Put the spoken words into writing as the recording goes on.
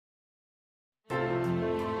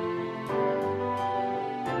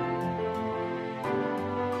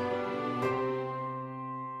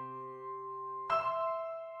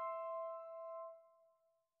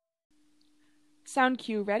Sound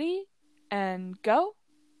cue ready and go.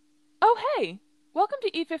 Oh, hey! Welcome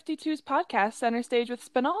to E52's podcast, Center Stage with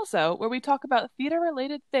Spinalzo, where we talk about theater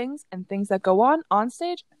related things and things that go on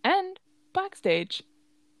stage, and backstage.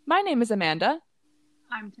 My name is Amanda.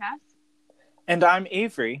 I'm Tess. And I'm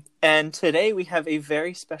Avery. And today we have a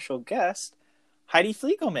very special guest, Heidi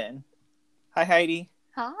Fliegelman. Hi, Heidi.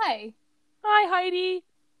 Hi. Hi, Heidi.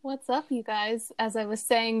 What's up, you guys? As I was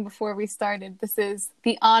saying before we started, this is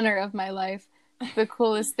the honor of my life. The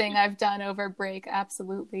coolest thing I've done over break,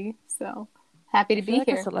 absolutely. So happy to be like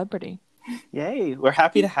here. A celebrity. Yay, we're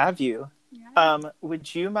happy to have you.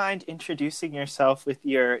 Would you mind introducing yourself with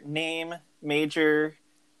your name, major,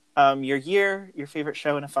 your year, your favorite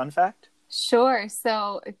show, and a fun fact? Sure.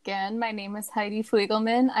 So again, my name is Heidi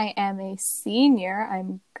Fliegelman. I am a senior.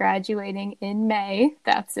 I'm graduating in May.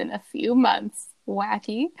 That's in a few months.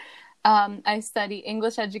 Wacky. I study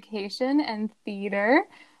English education and theater.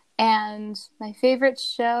 And my favorite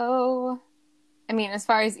show, as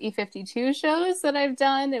far as E52 shows that I've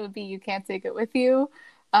done, it would be You Can't Take It With You.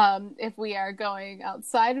 If we are going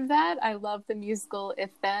outside of that, I love the musical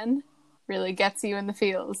If Then. Really gets you in the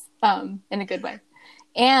feels in a good way.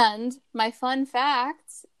 And my fun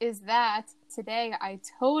fact is that today I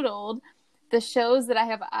totaled the shows that I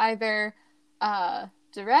have either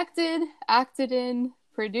directed, acted in,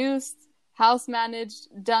 produced, house managed,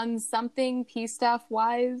 done something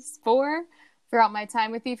P-Staff-wise for throughout my time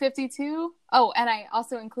with E52. Oh, and I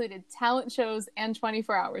also included talent shows and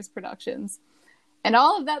 24 hours productions. And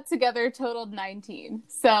all of that together totaled 19.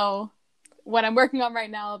 So what I'm working on right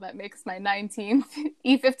now, that makes my 19th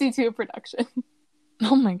E52 production.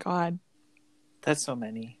 Oh my God. That's so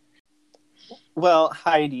many. Well,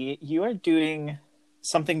 Heidi, you are doing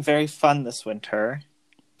something very fun this winter.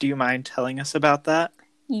 Do you mind telling us about that?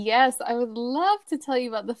 Yes, I would love to tell you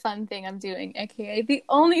about the fun thing I'm doing, aka the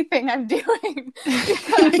only thing I'm doing,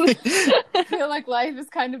 because I feel like life is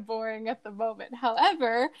kind of boring at the moment.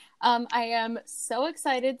 However, I am so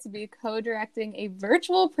excited to be co-directing a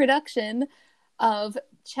virtual production of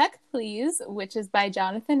Check Please, which is by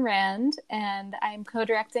Jonathan Rand, and I'm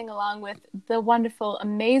co-directing along with the wonderful,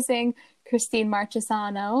 amazing Christine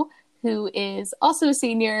Marchesano, who is also a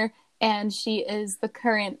senior, and she is the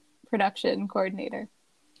current production coordinator.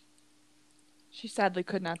 She sadly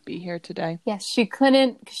could not be here today. Yes, she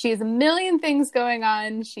couldn't. She has a million things going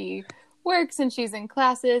on. She works and she's in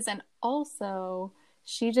classes, and also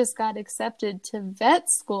she just got accepted to vet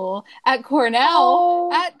school at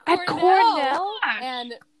Cornell. At Cornell?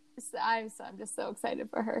 And I'm just so excited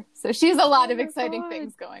for her. So she has a lot of exciting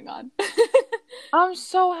things going on. I'm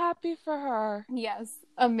so happy for her. Yes,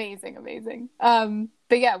 amazing. But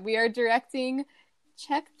yeah, we are directing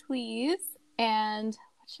Check Please, and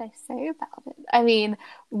what should I say about it?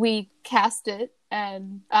 We cast it,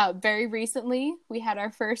 and very recently we had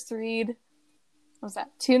our first read. What was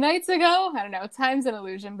that, 2 nights ago? I don't know, time's an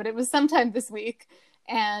illusion, but it was sometime this week,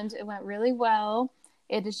 and it went really well.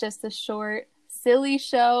 It is just a short, silly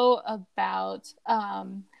show about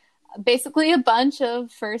basically a bunch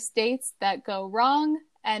of first dates that go wrong,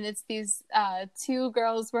 and it's these 2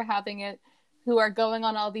 girls were having it who are going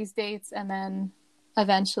on all these dates, and then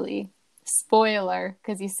eventually, spoiler,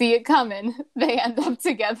 because you see it coming, they end up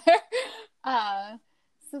together.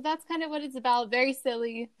 So that's kind of what it's about. Very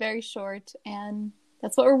silly, very short, and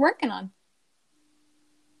that's what we're working on.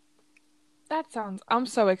 I'm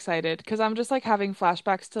so excited because I'm just having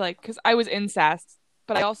flashbacks to because I was in SAS,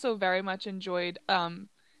 but I also very much enjoyed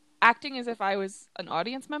acting as if I was an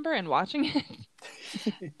audience member and watching it.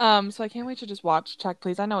 So I can't wait to just watch Check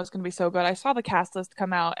Please. I know it's going to be so good. I saw the cast list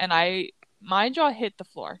come out and my jaw hit the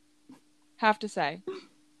floor, have to say.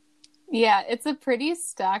 Yeah, it's a pretty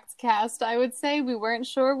stacked cast, I would say. We weren't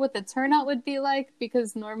sure what the turnout would be like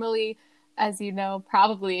because normally, as you know,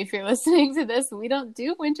 probably if you're listening to this, we don't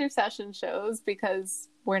do winter session shows because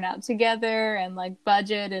we're not together and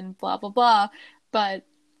budget and blah, blah, blah. But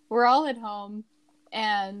we're all at home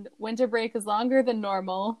and winter break is longer than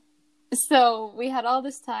normal. So we had all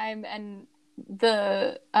this time and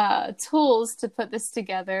the tools to put this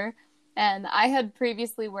together. And I had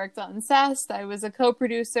previously worked on SAST. I was a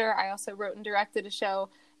co-producer. I also wrote and directed a show.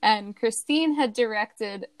 And Christine had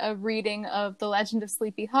directed a reading of The Legend of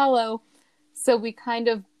Sleepy Hollow. So we kind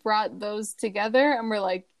of brought those together and we're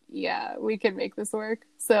like, yeah, we can make this work.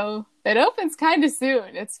 So it opens kind of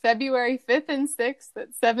soon. It's February 5th and 6th at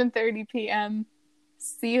 7:30 p.m.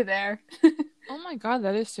 See you there. Oh my God,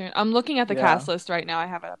 that is soon. I'm looking at the cast list right now. I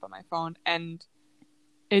have it up on my phone. And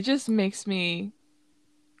it just makes me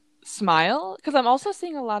smile because I'm also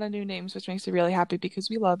seeing a lot of new names, which makes me really happy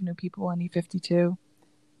because we love new people in E52.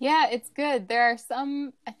 Yeah, it's good. There are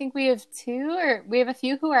some, I think we have two, or we have a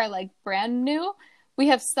few who are like brand new. We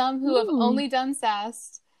have some who have Ooh. only done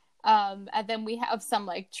SAST. And then we have some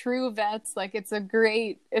like true vets. Like it's a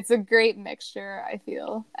great mixture, I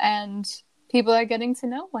feel. And people are getting to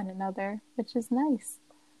know one another, which is nice.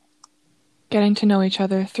 Getting to know each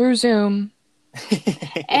other through Zoom.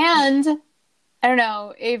 And I don't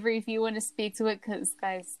know, Avery, if you want to speak to it, because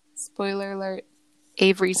guys, spoiler alert,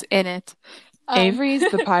 Avery's in it. Avery's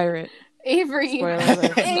the pirate. Avery, Spoiler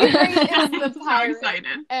alert. Avery is the So pirate, excited.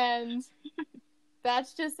 and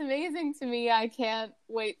that's just amazing to me. I can't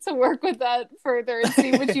wait to work with that further and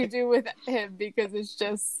see what you do with him, because it's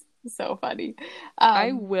just so funny.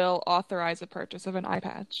 I will authorize a purchase of an eye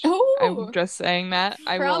patch. Ooh, I'm just saying that.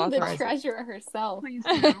 I will from the authorize it. treasurer herself. Please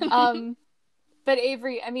do. But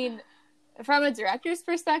Avery, I mean, from a director's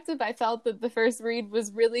perspective, I felt that the first read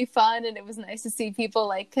was really fun, and it was nice to see people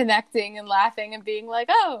like connecting and laughing and being like,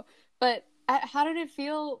 "Oh!" But how did it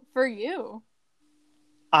feel for you?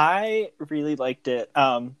 I really liked it.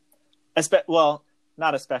 Well,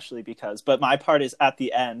 not especially because, but my part is at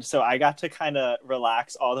the end, so I got to kind of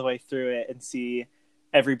relax all the way through it and see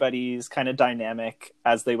everybody's kind of dynamic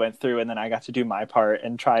as they went through, and then I got to do my part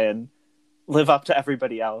and try and live up to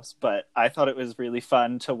everybody else. But I thought it was really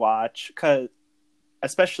fun to watch,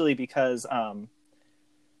 especially because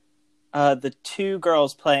the two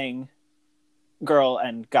girls playing girl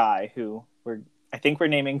and guy, who I think we're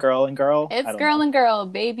naming girl and girl. It's girl and girl,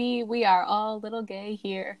 baby. We are all little gay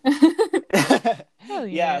here. Hell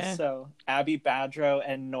Yeah, so Abby Badrow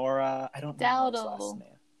and Nora, I don't know his Dowdle. last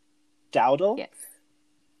name. Dowdle?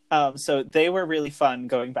 Yes. So they were really fun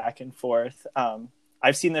going back and forth.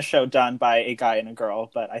 I've seen the show done by a guy and a girl,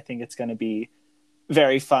 but I think it's going to be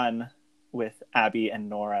very fun with Abby and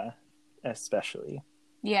Nora, especially.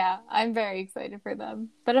 Yeah, I'm very excited for them.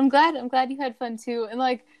 But I'm glad you had fun too. And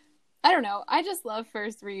like, I don't know, I just love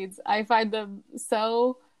first reads. I find them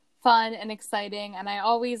so fun and exciting, and I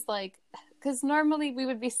always like, because normally we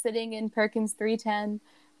would be sitting in Perkins 310,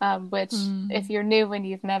 which if you're new and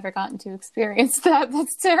you've never gotten to experience that,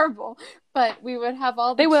 that's terrible. But we would have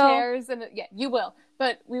all the chairs, and yeah, you will.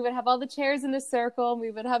 But we would have all the chairs in a circle, and we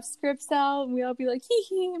would have scripts out, and we'd all be like, hee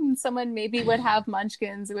hee, and someone maybe would have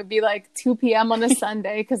munchkins. It would be like 2 p.m. on a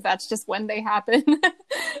Sunday, because that's just when they happen.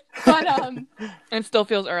 But it still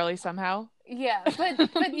feels early somehow. yeah,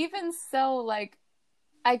 but even so, like,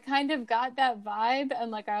 I kind of got that vibe,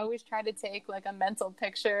 and like I always try to take like a mental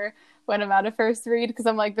picture when I'm at a first read, because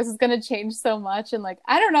I'm like, this is going to change so much, and like,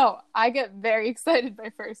 I don't know, I get very excited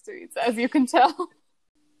by first reads, as you can tell.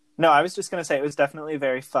 No, I was just going to say it was definitely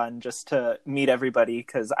very fun just to meet everybody,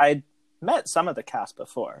 because I'd met some of the cast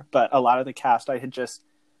before, but a lot of the cast I had just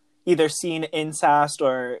either seen in SAST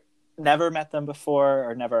or never met them before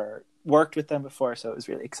or never worked with them before, so it was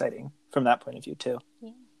really exciting from that point of view too.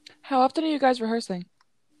 Yeah. How often are you guys rehearsing?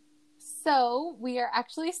 So we are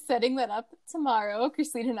actually setting that up tomorrow.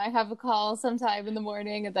 Christine and I have a call sometime in the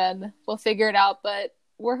morning, and then we'll figure it out. But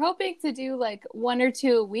we're hoping to do like 1 or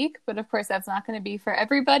 2 a week. But of course, that's not going to be for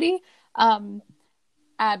everybody.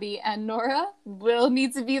 Abby and Nora will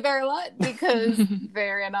need to be there a lot because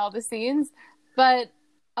they're in all the scenes. But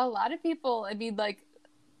a lot of people, I mean, like,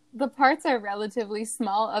 the parts are relatively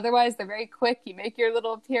small. Otherwise, they're very quick. You make your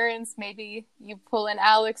little appearance. Maybe you pull in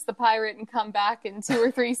Alex the pirate and come back in 2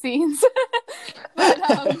 or 3 scenes. But,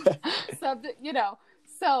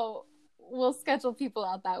 so we'll schedule people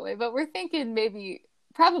out that way. But we're thinking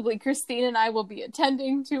probably Christine and I will be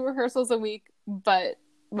attending 2 rehearsals a week, but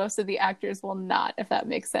most of the actors will not, if that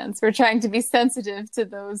makes sense. We're trying to be sensitive to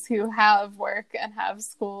those who have work and have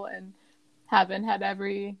school and haven't had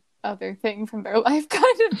every other thing from their life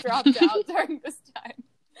kind of dropped out during this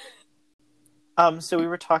time. So we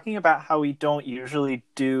were talking about how we don't usually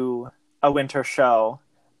do a winter show,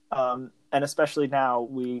 and especially now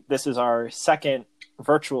this is our second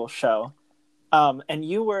virtual show, and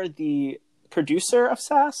you were the producer of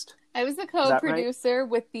SAST? I was the co-producer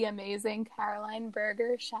with the amazing Caroline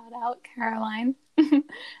Berger. Shout out, Caroline.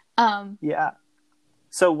 Yeah.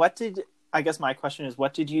 So my question is,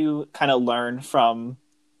 what did you kind of learn from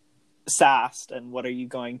SAST, and what are you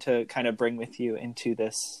going to kind of bring with you into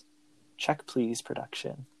this Check Please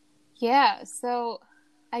production? Yeah, so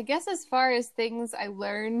I guess as far as things I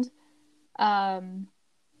learned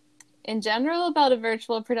in general about a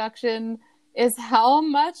virtual production is how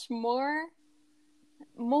much more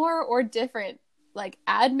or different like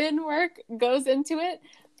admin work goes into it.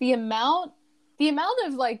 The amount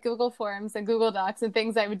of like Google Forms and Google Docs and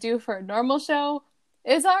things I would do for a normal show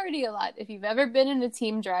is already a lot. If you've ever been in a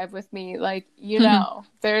team drive with me, like,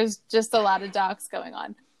 there's just a lot of docs going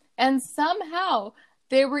on. And somehow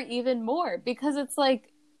there were even more, because it's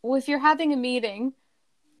like, well, if you're having a meeting,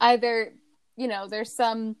 either, there's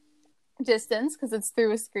some distance because it's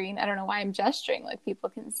through a screen. I don't know why I'm gesturing like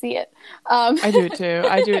people can see it. I do it too.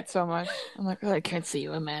 I do it so much. I'm like, oh, I can't see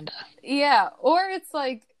you, Amanda. Yeah. Or it's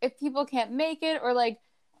like, if people can't make it, or like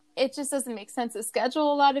it just doesn't make sense to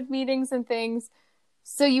schedule a lot of meetings and things.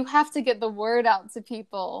 So you have to get the word out to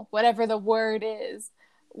people, whatever the word is.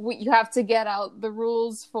 You have to get out the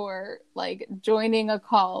rules for like joining a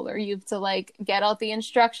call, or you have to like get out the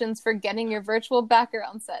instructions for getting your virtual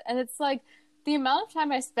background set. And it's like, the amount of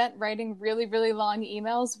time I spent writing really, really long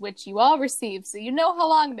emails, which you all received, so you know how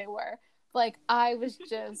long they were. Like, I was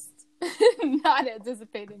just not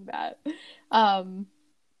anticipating that.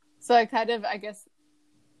 So I guess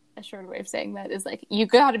a short way of saying that is like, you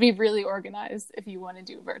got to be really organized if you want to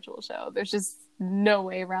do a virtual show. There's just no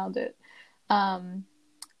way around it. And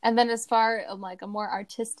then as far as like a more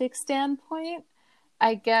artistic standpoint,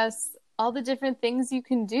 I guess all the different things you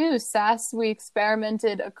can do. SAS, we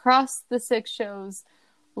experimented across the 6 shows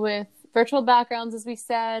with virtual backgrounds, as we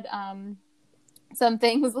said. Some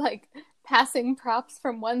things like passing props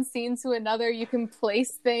from one scene to another. You can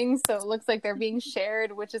place things so it looks like they're being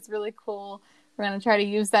shared, which is really cool. We're going to try to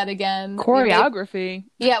use that again. Choreography.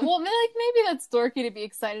 Yeah, well, maybe that's dorky to be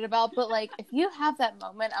excited about, but like, if you have that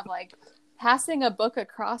moment of like passing a book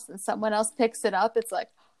across and someone else picks it up, it's like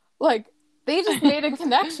they just made a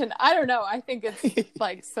connection. I don't know. I think it's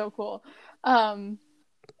like so cool. Oh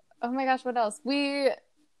my gosh, what else? We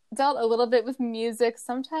dealt a little bit with music.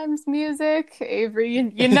 Sometimes music, Avery,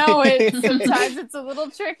 you know it. Sometimes it's a little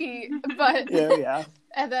tricky, but yeah.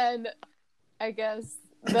 And then I guess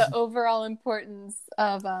the overall importance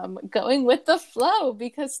of going with the flow,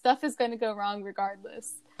 because stuff is going to go wrong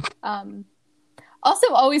regardless.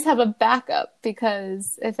 Also, always have a backup,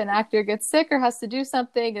 because if an actor gets sick or has to do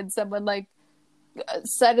something and someone like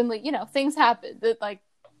suddenly, things happen, that like,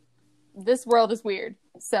 this world is weird.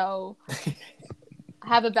 So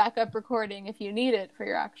have a backup recording if you need it for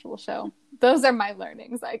your actual show. Those are my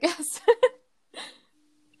learnings, I guess.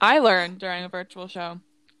 I learned during a virtual show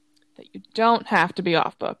that you don't have to be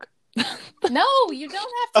off book. No, you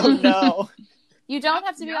don't have to. Oh no. You don't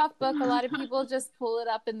have to be off book. A lot of people just pull it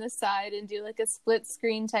up in the side and do like a split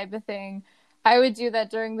screen type of thing. I would do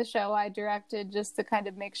that during the show I directed, just to kind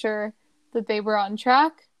of make sure that they were on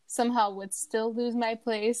track. Somehow would still lose my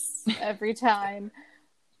place every time,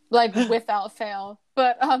 like without fail.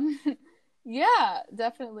 But yeah,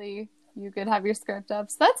 definitely you could have your script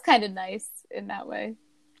up. So that's kind of nice in that way.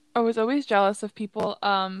 I was always jealous of people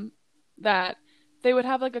that they would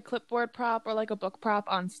have like a clipboard prop or like a book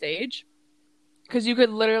prop on stage. Because you could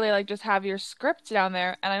literally like just have your script down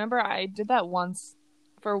there. And I remember I did that once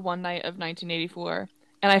for one night of 1984.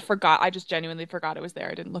 And I just genuinely forgot it was there.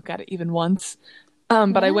 I didn't look at it even once.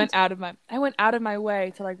 But I went out of my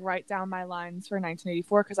way to like write down my lines for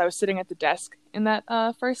 1984 because I was sitting at the desk in that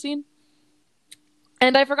first scene.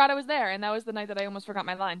 And I forgot it was there. And that was the night that I almost forgot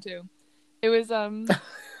my line too. It was,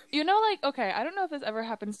 like, okay, I don't know if this ever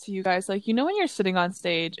happens to you guys. Like, when you're sitting on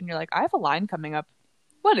stage and you're like, I have a line coming up.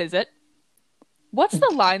 What is it? What's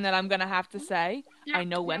the line that I'm going to have to say? Yeah, I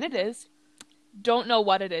know when it is. Don't know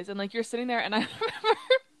what it is. And like, you're sitting there and I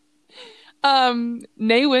remember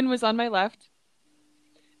Nay Win was on my left.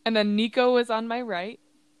 And then Nico was on my right.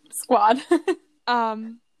 Squad.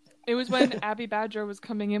 It was when Abby Badger was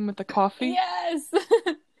coming in with the coffee. Yes.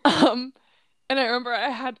 And I remember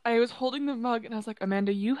I was holding the mug and I was like,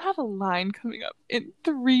 Amanda, you have a line coming up in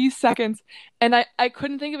 3 seconds. And I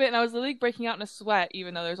couldn't think of it. And I was literally breaking out in a sweat,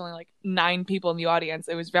 even though there's only like 9 people in the audience.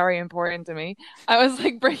 It was very important to me. I was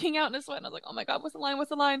like breaking out in a sweat and I was like, oh my God, what's the line? What's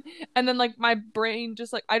the line? And then like my brain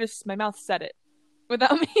just like, my mouth said it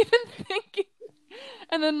without me even thinking.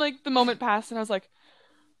 And then like the moment passed and I was like,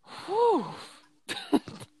 whew.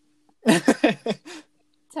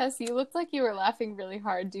 Tess, you looked like you were laughing really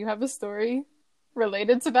hard. Do you have a story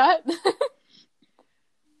related to that?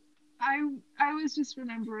 I was just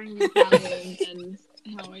remembering the Italian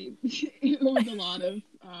and how it was a lot of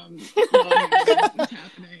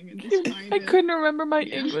happening and just I couldn't remember my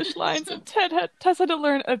English lines and Tess had to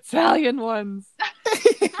learn Italian ones.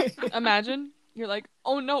 Imagine you're like,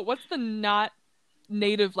 oh no, what's the not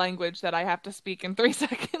native language that I have to speak in 3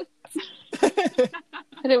 seconds?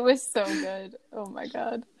 But it was so good. Oh my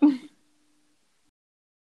God.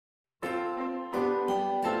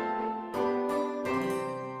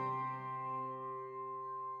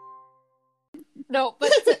 No,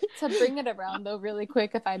 but to bring it around though really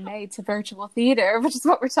quick, if I may, to virtual theater, which is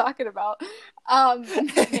what we're talking about,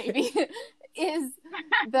 maybe, is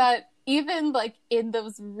that even like in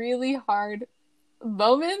those really hard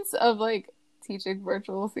moments of like teaching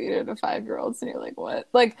virtual theater to 5-year-olds, and you're like, what?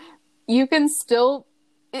 Like, you can still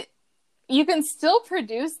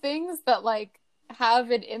produce things that like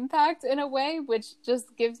have an impact in a way, which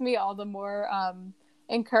just gives me all the more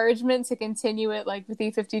encouragement to continue it, like with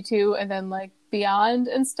E52 and then like beyond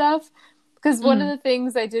and stuff. Because one of the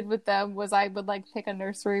things I did with them was I would like pick a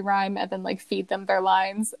nursery rhyme and then like feed them their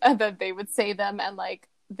lines, and then they would say them, and like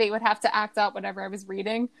they would have to act out whatever I was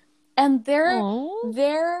reading. And their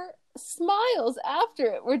smiles after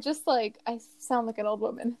it were just like, I sound like an old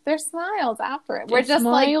woman. Their smiles after it were just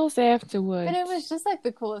smiles like, afterwards. and it was just like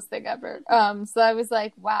the coolest thing ever. So I was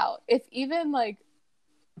like, wow, if even like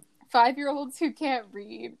 5-year-olds who can't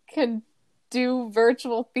read can do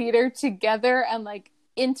virtual theater together and like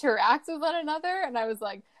interact with one another, and I was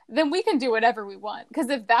like, then we can do whatever we want. Because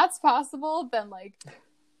if that's possible, then like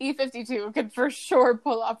E52 could for sure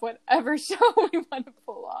pull off whatever show we want to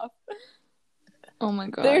pull off. Oh my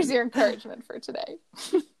god. There's your encouragement for today.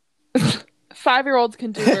 5-year-olds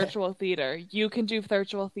can do virtual theater. You can do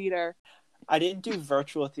virtual theater. I didn't do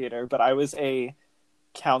virtual theater, but I was a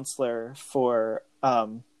counselor for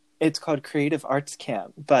it's called Creative Arts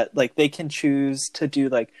Camp, but like they can choose to do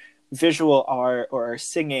like visual art or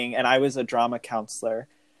singing, and I was a drama counselor.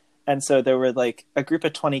 And so there were like a group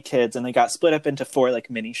of 20 kids, and they got split up into 4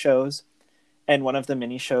 like mini shows. And one of the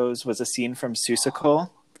mini shows was a scene from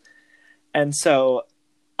Seussical. And so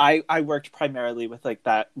I worked primarily with like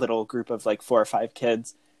that little group of like 4 or 5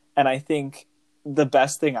 kids. And I think the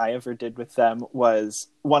best thing I ever did with them was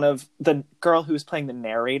one of the girl who was playing the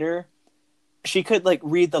narrator. She could like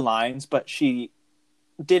read the lines, but she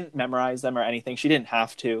didn't memorize them or anything. She didn't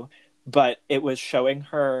have to, but it was showing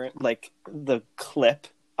her like the clip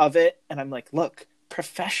of it. And I'm like, look,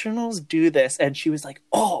 professionals do this. And she was like,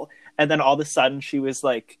 oh, and then all of a sudden she was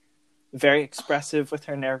like very expressive with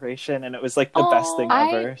her narration. And it was like the best thing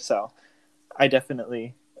ever. So I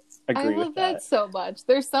definitely agree with that. I love that so much.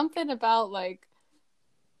 There's something about like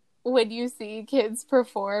when you see kids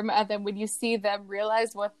perform and then when you see them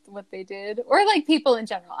realize what they did, or like people in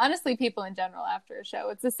general, honestly, people in general after a show.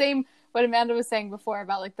 It's the same what Amanda was saying before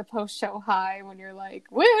about like the post-show high when you're like,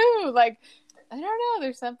 woohoo, like, I don't know,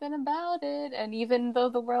 there's something about it. And even though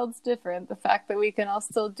the world's different, the fact that we can all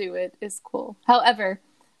still do it is cool. However,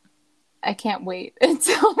 I can't wait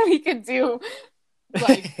until we can do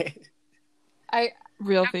like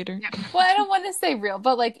real theater. Yeah. Well, I don't want to say real,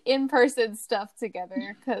 but like in-person stuff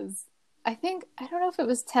together, because I don't know if it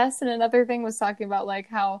was Tess and another thing was talking about like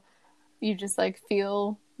how you just like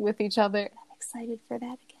feel with each other. I'm excited for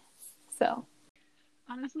that again. So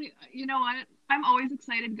Honestly, you know what? I'm always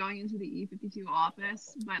excited going into the E52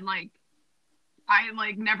 office, but like I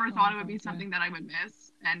like never thought it would be something that I would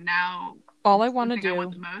miss, and now All I it's the want to thing I do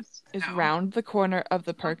want the most. is So, round the corner of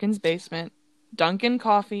the Perkins basement, Dunkin'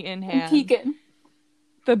 coffee in hand. peeking.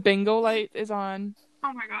 The bingo light is on.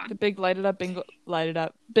 oh my god. The big big lit up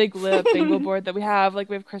bingo board that we have. Like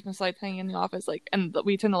we have Christmas lights hanging in the office, like, and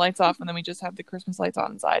we turn the lights off, and then we just have the Christmas lights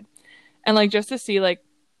on inside. And like just to see like,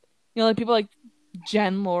 you know, like people like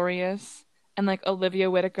Jen Lorius and like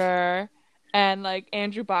Olivia Whitaker and like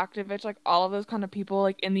Andrew Bogdanovich, like all of those kind of people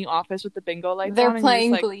like in the office with the bingo lights on. They're And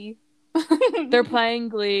playing just, like, Glee. They're playing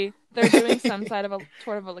Glee. They're doing some sort of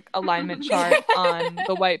a like alignment chart on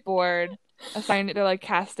the whiteboard. They're like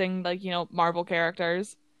casting like, you know, Marvel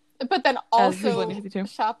characters. But then As people also in E52.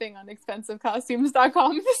 shopping on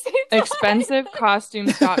expensivecostumes.com at the same time.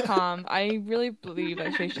 Expensivecostumes.com. I really believe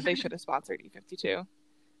that they should have sponsored E52. Yeah.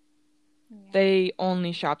 They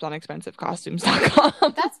only shopped on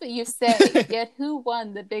expensivecostumes.com. That's what you say. Yet who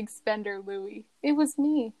won the big spender Louis? It was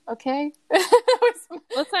me, okay? It was me.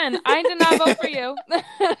 Listen, I did not vote for you.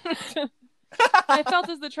 I felt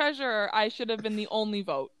as the treasurer, I should have been the only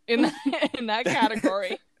vote in that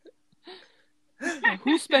category.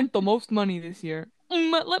 Who spent the most money this year?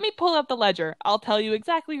 Let me pull up the ledger. I'll tell you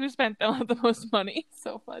exactly who spent the most money.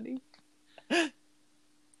 So funny.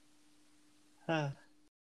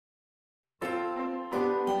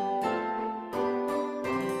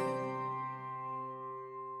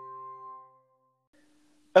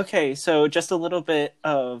 Okay, so just a little bit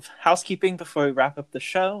of housekeeping before we wrap up the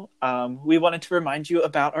show. We wanted to remind you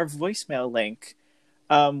about our voicemail link.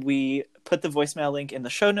 We put the voicemail link in the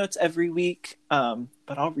show notes every week, but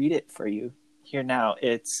I'll read it for you here now.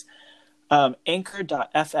 It's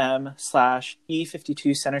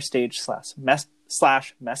anchor.fm/E52 center stage /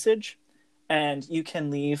 message. And you can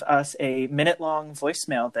leave us a minute-long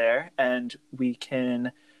voicemail there, and we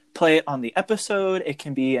can play it on the episode. It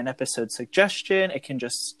can be an episode suggestion. It can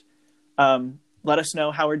just let us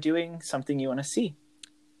know how we're doing, something you want to see.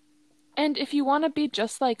 And if you want to be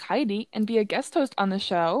just like Heidi and be a guest host on the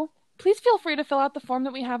show, please feel free to fill out the form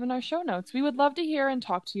that we have in our show notes. We would love to hear and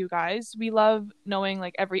talk to you guys. We love knowing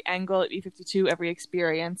like every angle at E52, every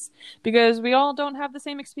experience, because we all don't have the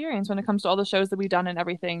same experience when it comes to all the shows that we've done and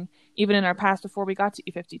everything, even in our past before we got to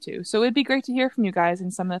E52. So it'd be great to hear from you guys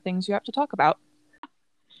and some of the things you have to talk about.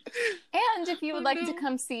 And if you would like to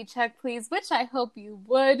come see Check Please, which I hope you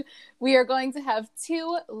would, we are going to have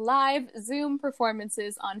 2 live Zoom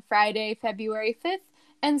performances on Friday, February 5th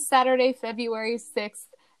and Saturday, February 6th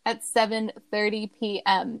at 7:30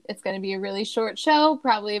 p.m. It's going to be a really short show,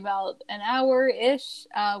 probably about an hour-ish,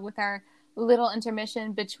 with our little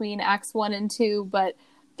intermission between acts 1 and 2, but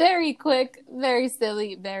very quick, very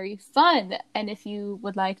silly, very fun. And if you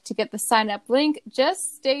would like to get the sign-up link,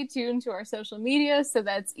 just stay tuned to our social media. So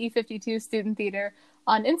that's E52 Student Theater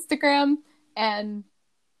on Instagram and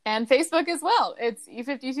Facebook as well. It's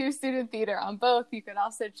E52 Student Theater on both. You can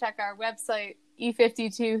also check our website,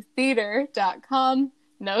 e52theater.com.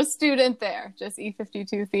 No student there, just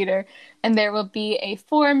E52 Theater. And there will be a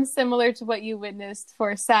form similar to what you witnessed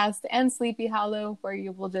for SAST and Sleepy Hollow, where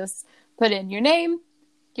you will just put in your name,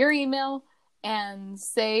 your email, and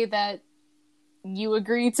say that you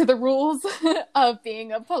agree to the rules of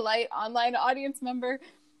being a polite online audience member.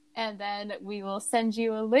 And then we will send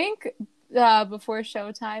you a link before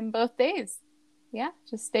showtime both days. Yeah,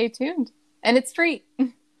 just stay tuned. And it's free.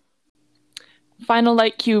 Final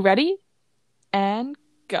light cue ready? And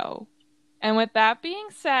go. And with that being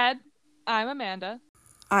said, I'm Amanda.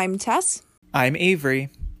 I'm Tess. I'm Avery.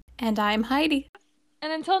 And I'm Heidi.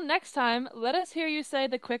 And until next time, let us hear you say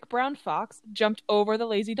the quick brown fox jumped over the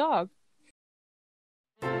lazy dog.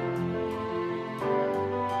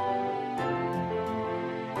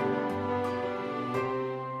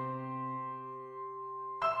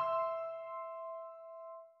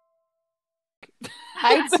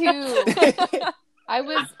 I too. I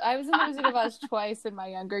was in the Wizard of Oz twice in my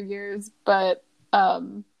younger years, but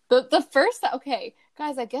the first, okay,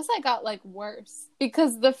 guys, I guess I got like worse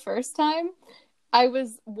because the first time I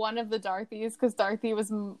was one of the Dorothy's because Dorothy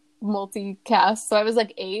was multicast, so I was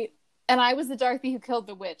like 8, and I was the Dorothy who killed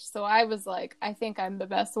the witch, so I was like, I think I'm the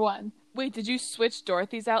best one. Wait, did you switch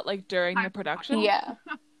Dorothy's out like during the production? Yeah.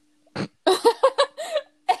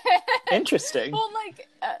 Interesting. Well, like,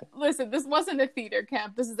 listen, this wasn't a theater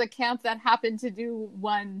camp. This is a camp that happened to do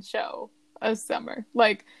one show a summer.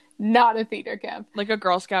 Like, not a theater camp. Like a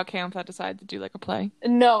Girl Scout camp that decided to do like a play?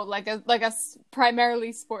 No, like a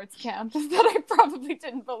primarily sports camp that I probably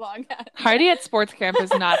didn't belong at. Heidi at sports camp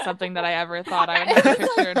is not something that I ever thought I would have a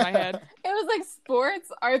picture in my head. It was like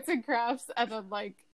sports, arts and crafts, and then like